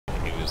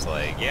was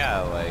like,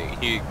 yeah,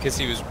 like because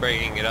he was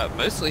bringing it up.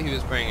 Mostly, he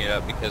was bringing it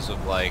up because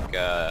of like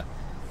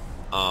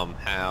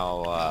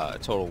how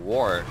Total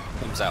War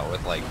comes out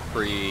with like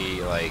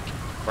free, like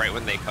right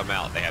when they come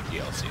out, they have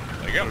DLC.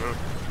 Like, yep,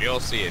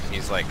 DLC, and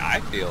he's like,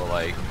 I feel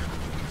like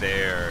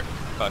they're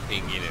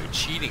fucking,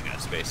 cheating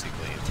us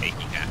basically and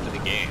taking half of the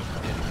game.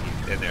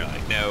 And they're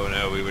like,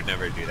 no, we would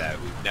never do that.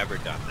 We've never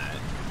done that.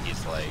 And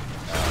he's like,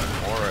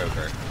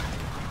 moreover.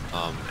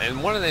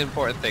 And one of the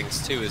important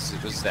things too is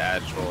it was the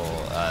actual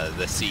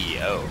the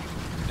CEO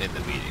in the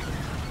meeting,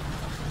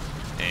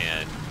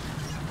 and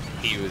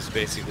he was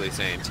basically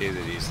saying too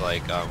that he's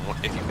like,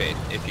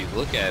 if you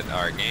look at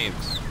our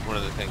games, one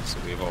of the things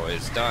that we've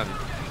always done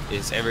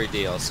is every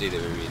DLC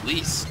that we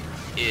release,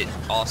 it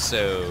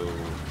also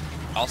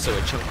a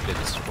chunk of it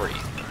is free.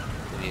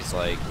 And he's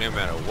like, no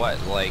matter what,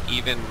 like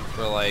even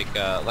for like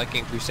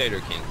in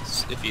Crusader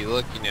Kings, if you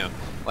look,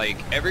 like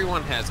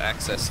everyone has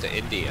access to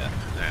India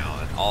now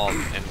and all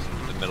and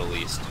the Middle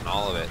East and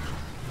all of it.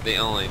 The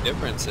only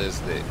difference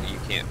is that you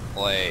can't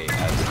play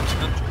as those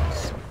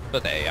countries,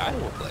 but the AI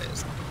will play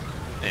as them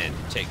and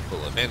take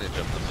full advantage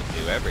of them and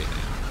do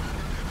everything.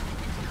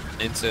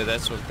 And so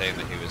that's one thing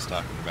that he was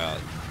talking about,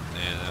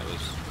 and that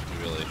was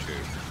really true.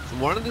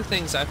 One of the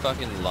things I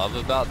fucking love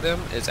about them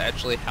is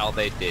actually how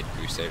they did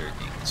Crusader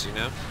Kings,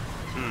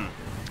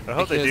 I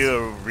hope they do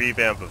a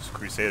revamp of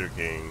Crusader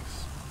Kings.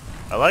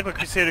 I like what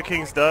Crusader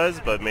Kings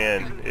does, but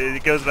man,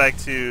 it goes back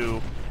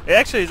to... It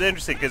actually is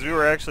interesting, because we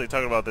were actually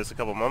talking about this a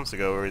couple months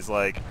ago, where he's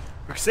like,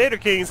 Crusader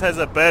Kings has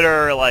a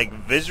better, like,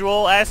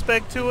 visual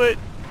aspect to it.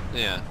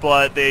 Yeah.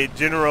 But the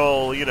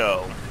general,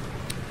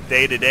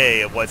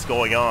 day-to-day of what's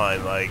going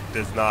on, like,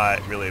 does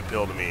not really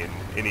appeal to me in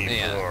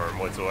any form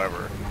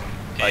whatsoever.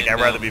 Like,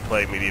 I'd rather be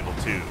playing Medieval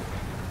 2.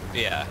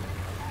 Yeah.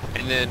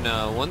 And then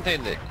one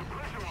thing that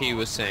he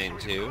was saying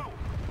too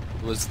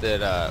was that,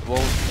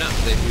 well, not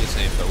that he was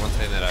saying, but one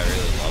thing that I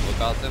really love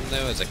about them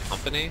though as a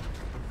company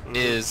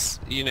is,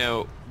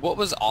 what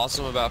was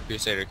awesome about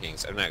Crusader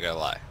Kings, I'm not gonna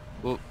lie.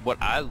 What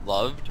I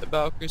loved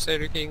about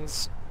Crusader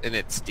Kings in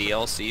its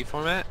DLC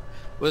format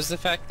was the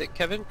fact that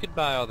Kevin could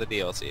buy all the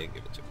DLC and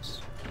give it to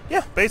us.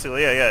 Yeah,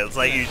 basically, yeah. It's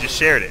like you just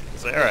shared it.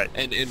 It's like, alright.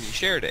 And you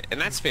shared it,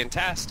 and that's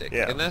fantastic.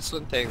 Yeah. And that's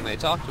one thing they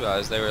talked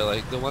about, is they were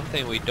like, the one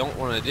thing we don't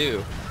want to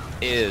do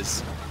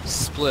is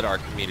split our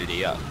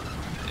community up.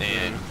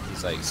 And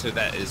he's like, so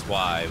that is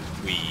why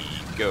we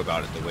go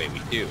about it the way we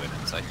do. And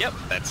it's like, yep,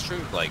 that's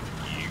true. Like,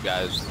 you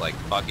guys, like,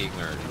 fucking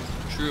are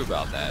true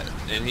about that.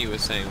 And he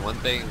was saying one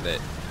thing that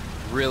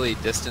really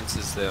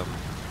distances them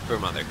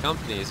from other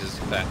companies is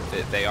the fact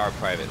that they are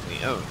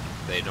privately owned.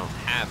 They don't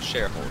have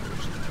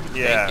shareholders.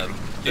 Yeah.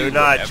 They're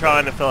not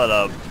trying to fill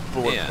out a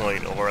bullet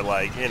point or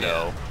like, and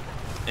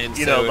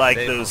so like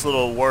those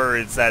little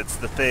words, that's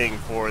the thing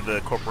for the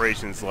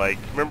corporations. Like,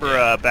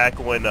 remember back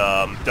when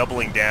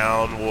doubling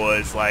down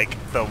was like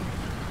the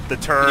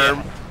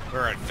term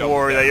for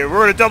we're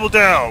gonna double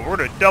down, we're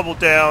gonna double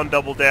down,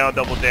 double down,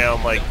 double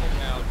down, like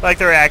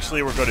they're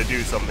actually were gonna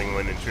do something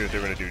when in truth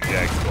they're gonna do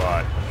jack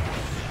squat.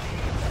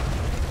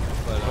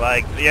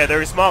 Like, yeah,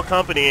 they're a small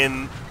company,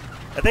 and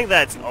I think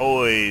that's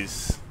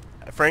always,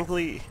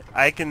 frankly,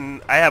 I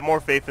have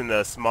more faith in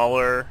the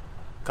smaller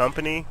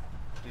company,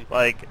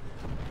 like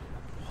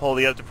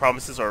holding up to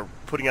promises or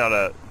putting out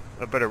a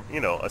better,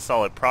 a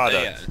solid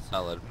product,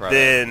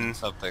 than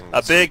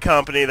a big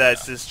company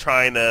that's just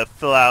trying to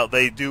fill out.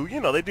 They do,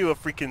 they do a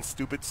freaking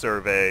stupid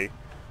survey.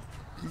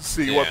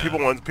 See what people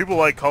want. People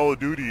like Call of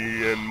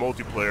Duty and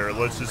multiplayer.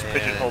 Let's just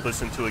pigeonhole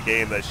this into a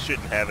game that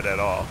shouldn't have it at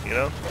all.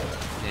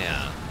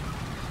 Yeah.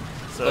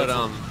 So but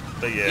I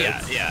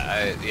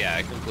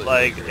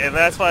completely agree. And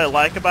that's what I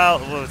like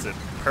about, what was it,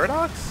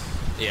 Paradox?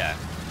 Yeah.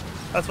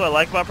 That's what I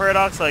like about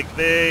Paradox. Like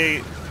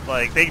they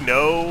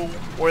know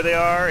where they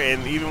are,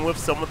 and even with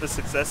some of the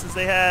successes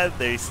they had,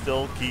 they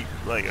still keep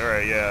like, all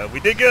right, yeah, we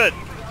did good.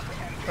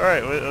 All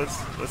right,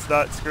 let's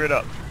not screw it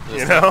up.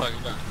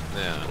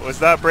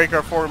 Let's not break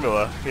our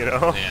formula.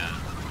 Yeah.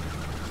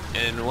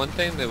 And one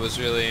thing that was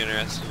really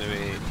interesting to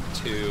me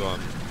too,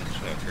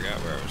 actually I forgot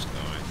where I was going